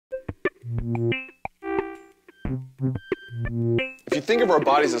If you think of our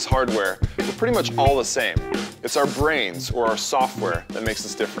bodies as hardware, we're pretty much all the same. It's our brains, or our software, that makes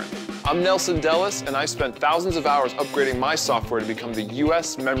us different. I'm Nelson Dellis, and I spent thousands of hours upgrading my software to become the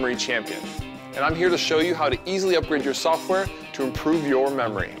US memory champion. And I'm here to show you how to easily upgrade your software to improve your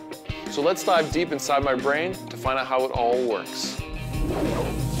memory. So let's dive deep inside my brain to find out how it all works.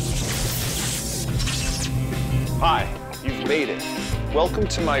 Hi, you've made it. Welcome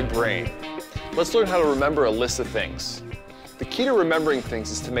to my brain. Let's learn how to remember a list of things. The key to remembering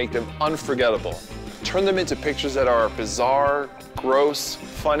things is to make them unforgettable. Turn them into pictures that are bizarre, gross,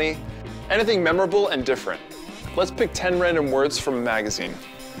 funny, anything memorable and different. Let's pick 10 random words from a magazine.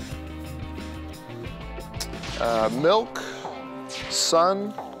 Milk,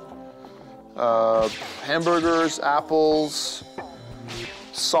 sun, hamburgers, apples,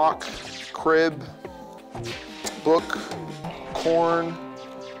 sock, crib, book, corn,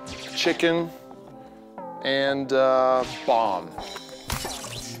 chicken, and bomb.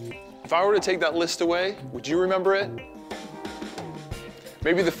 If I were to take that list away, would you remember it?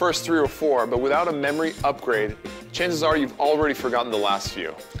 Maybe the first 3 or 4, but without a memory upgrade, chances are you've already forgotten the last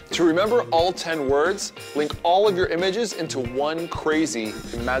few. To remember all 10 words, link all of your images into one crazy,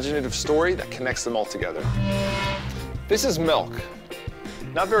 imaginative story that connects them all together. This is milk.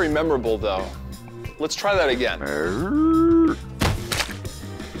 Not very memorable, though. Let's try that again.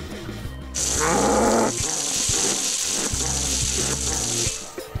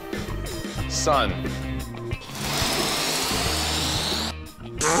 Sun.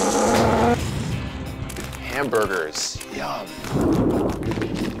 Hamburgers. Yum.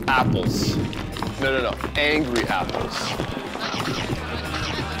 Apples. No. Angry apples.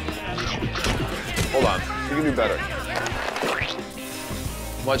 Hold on. We can do better.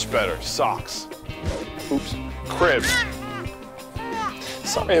 Much better. Socks. Oops. Crib.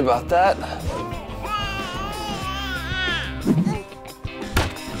 Sorry about that.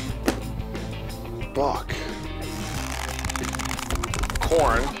 Buck.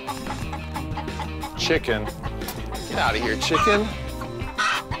 Corn. Chicken. Get out of here, chicken.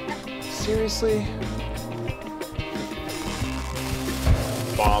 Seriously?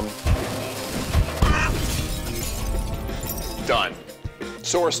 Bomb. Done.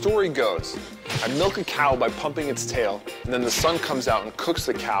 So our story goes, I milk a cow by pumping its tail, and then the sun comes out and cooks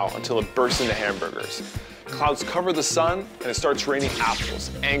the cow until it bursts into hamburgers. Clouds cover the sun, and it starts raining apples,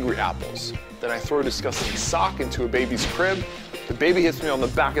 angry apples. Then I throw a disgusting sock into a baby's crib. The baby hits me on the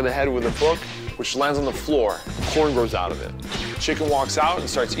back of the head with a book, which lands on the floor. Corn grows out of it. The chicken walks out and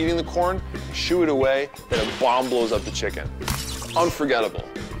starts eating the corn, shoo it away, then a bomb blows up the chicken. Unforgettable,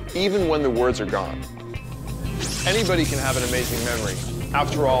 even when the words are gone. Anybody can have an amazing memory.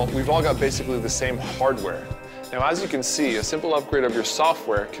 After all, we've all got basically the same hardware. Now, as you can see, a simple upgrade of your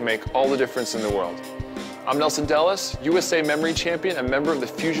software can make all the difference in the world. I'm Nelson Dellis, USA Memory Champion and member of the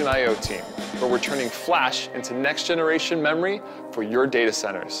Fusion IO team, where we're turning Flash into next-generation memory for your data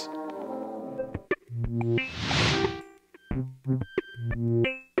centers.